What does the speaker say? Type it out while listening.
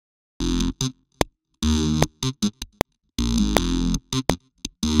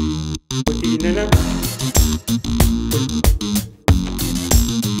How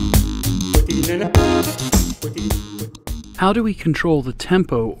do we control the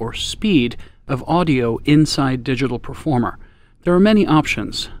tempo or speed of audio inside Digital Performer? There are many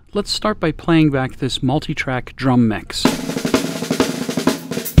options. Let's start by playing back this multi-track drum mix.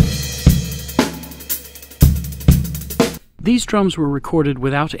 These drums were recorded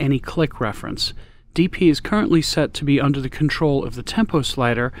without any click reference. DP is currently set to be under the control of the tempo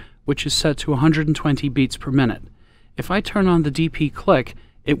slider, which is set to 120 beats per minute. If I turn on the DP click,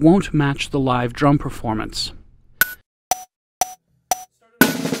 it won't match the live drum performance.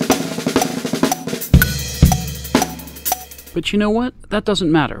 But you know what? That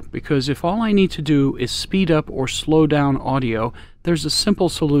doesn't matter, because if all I need to do is speed up or slow down audio, there's a simple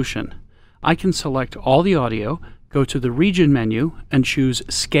solution. I can select all the audio, go to the region menu, and choose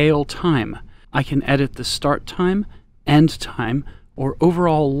Scale Time. I can edit the start time, end time, or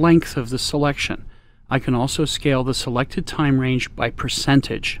overall length of the selection. I can also scale the selected time range by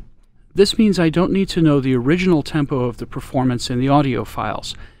percentage. This means I don't need to know the original tempo of the performance in the audio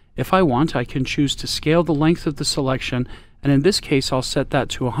files. If I want, I can choose to scale the length of the selection, and in this case I'll set that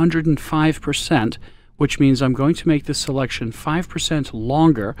to 105%, which means I'm going to make the selection 5%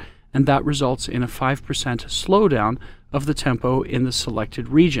 longer, and that results in a 5% slowdown of the tempo in the selected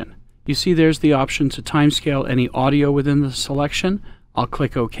region. You see there's the option to timescale any audio within the selection. I'll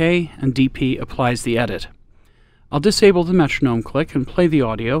click OK, and DP applies the edit. I'll disable the metronome click and play the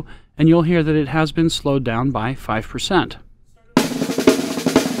audio, and you'll hear that it has been slowed down by 5%.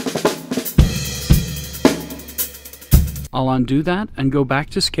 I'll undo that and go back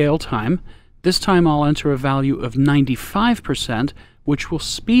to scale time. This time I'll enter a value of 95%, which will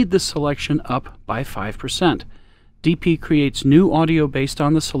speed the selection up by 5%. DP creates new audio based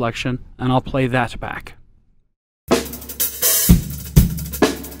on the selection, and I'll play that back.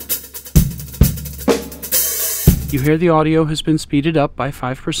 You hear the audio has been speeded up by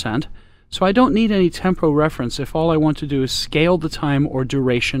 5%, so I don't need any tempo reference if all I want to do is scale the time or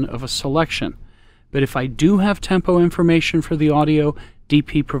duration of a selection. But if I do have tempo information for the audio,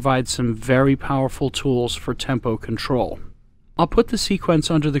 DP provides some very powerful tools for tempo control. I'll put the sequence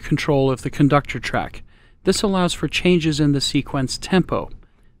under the control of the conductor track. This allows for changes in the sequence tempo.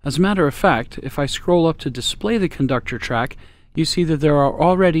 As a matter of fact, if I scroll up to display the conductor track, you see that there are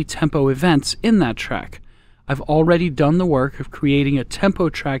already tempo events in that track. I've already done the work of creating a tempo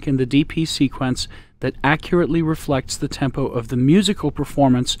track in the DP sequence that accurately reflects the tempo of the musical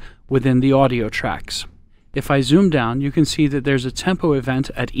performance within the audio tracks. If I zoom down, you can see that there's a tempo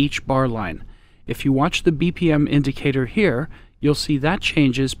event at each bar line. If you watch the BPM indicator here, you'll see that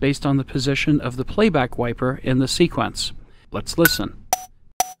changes based on the position of the playback wiper in the sequence. Let's listen.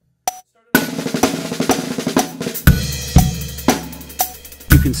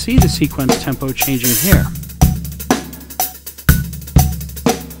 You can see the sequence tempo changing here.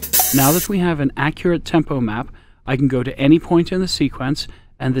 Now that we have an accurate tempo map, I can go to any point in the sequence,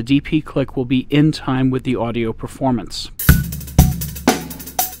 and the DP click will be in time with the audio performance.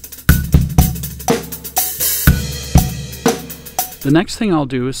 The next thing I'll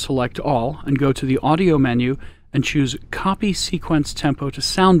do is select all and go to the audio menu and choose Copy Sequence Tempo to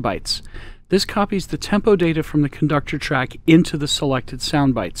Sound Bites. This copies the tempo data from the conductor track into the selected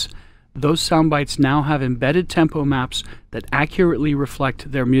sound bites. Those sound bites now have embedded tempo maps that accurately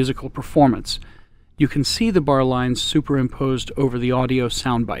reflect their musical performance. You can see the bar lines superimposed over the audio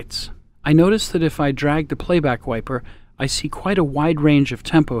sound bites. I notice that if I drag the playback wiper, I see quite a wide range of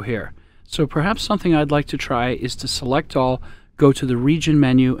tempo here. So perhaps something I'd like to try is to select all, go to the region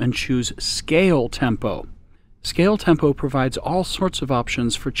menu, and choose Scale Tempo. Scale Tempo provides all sorts of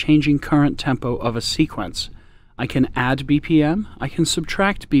options for changing current tempo of a sequence. I can add BPM, I can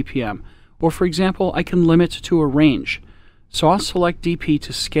subtract BPM, or for example, I can limit to a range. So I'll select DP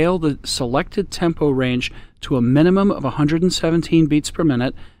to scale the selected tempo range to a minimum of 117 beats per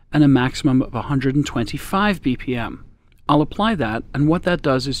minute and a maximum of 125 BPM. I'll apply that, and what that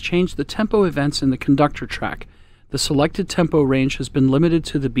does is change the tempo events in the conductor track. The selected tempo range has been limited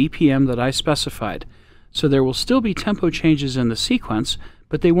to the BPM that I specified. So there will still be tempo changes in the sequence,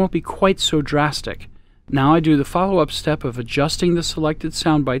 but they won't be quite so drastic. Now I do the follow-up step of adjusting the selected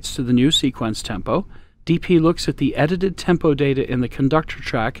sound bites to the new sequence tempo. DP looks at the edited tempo data in the conductor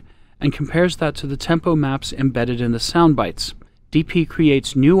track and compares that to the tempo maps embedded in the sound bites. DP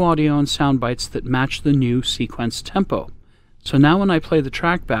creates new audio and sound bites that match the new sequence tempo. So now when I play the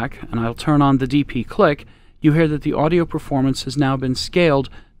track back, and I'll turn on the DP click, you hear that the audio performance has now been scaled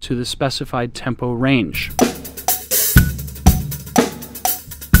to the specified tempo range.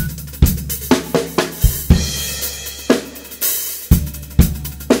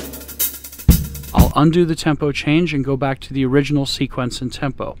 undo the tempo change and go back to the original sequence and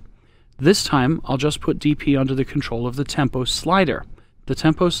tempo. This time, I'll just put DP under the control of the tempo slider. The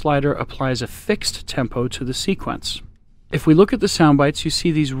tempo slider applies a fixed tempo to the sequence. If we look at the sound bites, you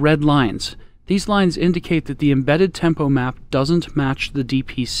see these red lines. These lines indicate that the embedded tempo map doesn't match the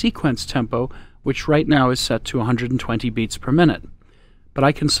DP sequence tempo, which right now is set to 120 beats per minute. But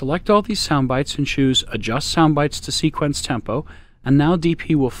I can select all these sound bites and choose Adjust Sound Bites to Sequence Tempo, and now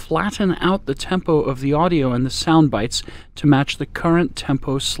DP will flatten out the tempo of the audio and the sound bites to match the current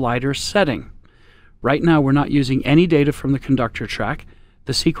tempo slider setting. Right now we're not using any data from the conductor track.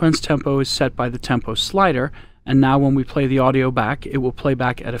 The sequence tempo is set by the tempo slider, and now when we play the audio back, it will play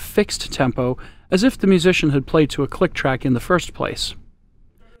back at a fixed tempo, as if the musician had played to a click track in the first place.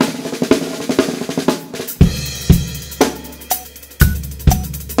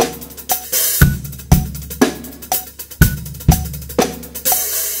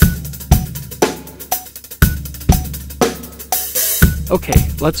 Okay,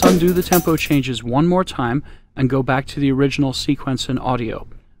 let's undo the tempo changes one more time and go back to the original sequence and audio.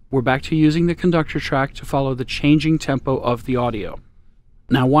 We're back to using the conductor track to follow the changing tempo of the audio.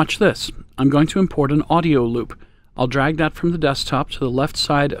 Now watch this. I'm going to import an audio loop. I'll drag that from the desktop to the left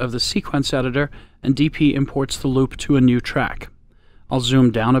side of the sequence editor, and DP imports the loop to a new track. I'll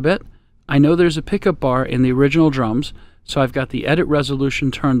zoom down a bit. I know there's a pickup bar in the original drums, so I've got the edit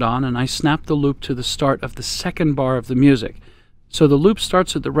resolution turned on, and I snap the loop to the start of the second bar of the music. So the loop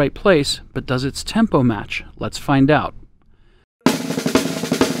starts at the right place, but does its tempo match? Let's find out.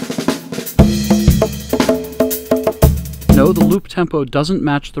 No, the loop tempo doesn't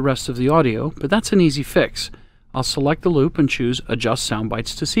match the rest of the audio, but that's an easy fix. I'll select the loop and choose Adjust Sound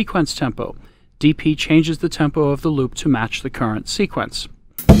Bites to Sequence Tempo. DP changes the tempo of the loop to match the current sequence.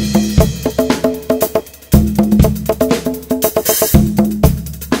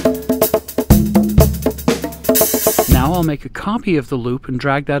 Now I'll make a copy of the loop and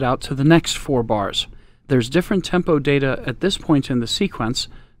drag that out to the next 4 bars. There's different tempo data at this point in the sequence,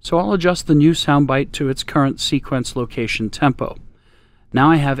 so I'll adjust the new soundbite to its current sequence location tempo.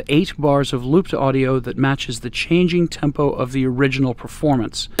 Now I have 8 bars of looped audio that matches the changing tempo of the original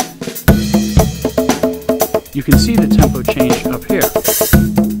performance. You can see the tempo change up here.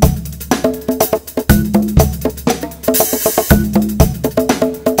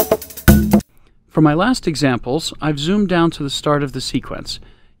 For my last examples, I've zoomed down to the start of the sequence.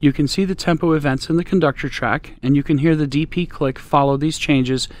 You can see the tempo events in the conductor track, and you can hear the DP click follow these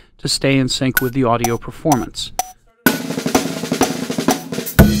changes to stay in sync with the audio performance.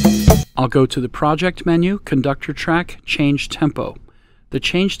 I'll go to the Project menu, Conductor Track, Change Tempo. The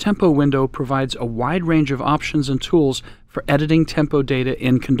Change Tempo window provides a wide range of options and tools for editing tempo data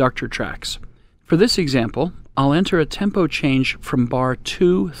in conductor tracks. For this example, I'll enter a tempo change from bar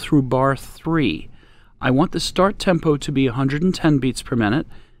 2 through bar 3. I want the start tempo to be 110 beats per minute,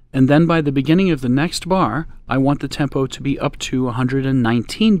 and then by the beginning of the next bar, I want the tempo to be up to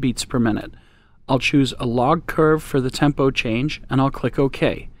 119 beats per minute. I'll choose a log curve for the tempo change, and I'll click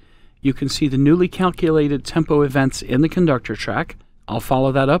OK. You can see the newly calculated tempo events in the conductor track. I'll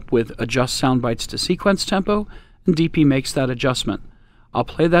follow that up with Adjust Sound Bites to Sequence Tempo, and DP makes that adjustment. I'll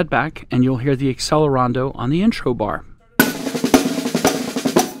play that back, and you'll hear the accelerando on the intro bar.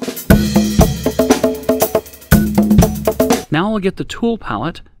 Now I'll get the tool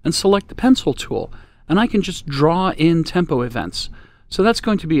palette and select the pencil tool, and I can just draw in tempo events. So that's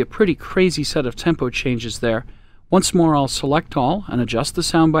going to be a pretty crazy set of tempo changes there. Once more, I'll select all and adjust the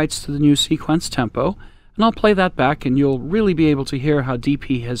sound bites to the new sequence tempo, and I'll play that back, and you'll really be able to hear how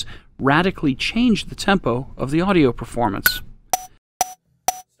DP has radically changed the tempo of the audio performance.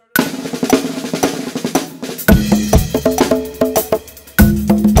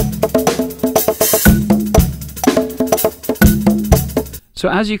 So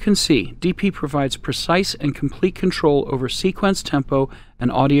as you can see, DP provides precise and complete control over sequence tempo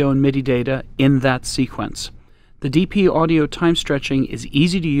and audio and MIDI data in that sequence. The DP audio time stretching is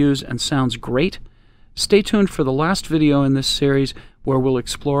easy to use and sounds great. Stay tuned for the last video in this series where we'll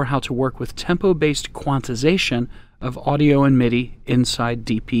explore how to work with tempo-based quantization of audio and MIDI inside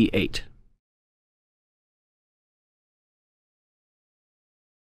DP8.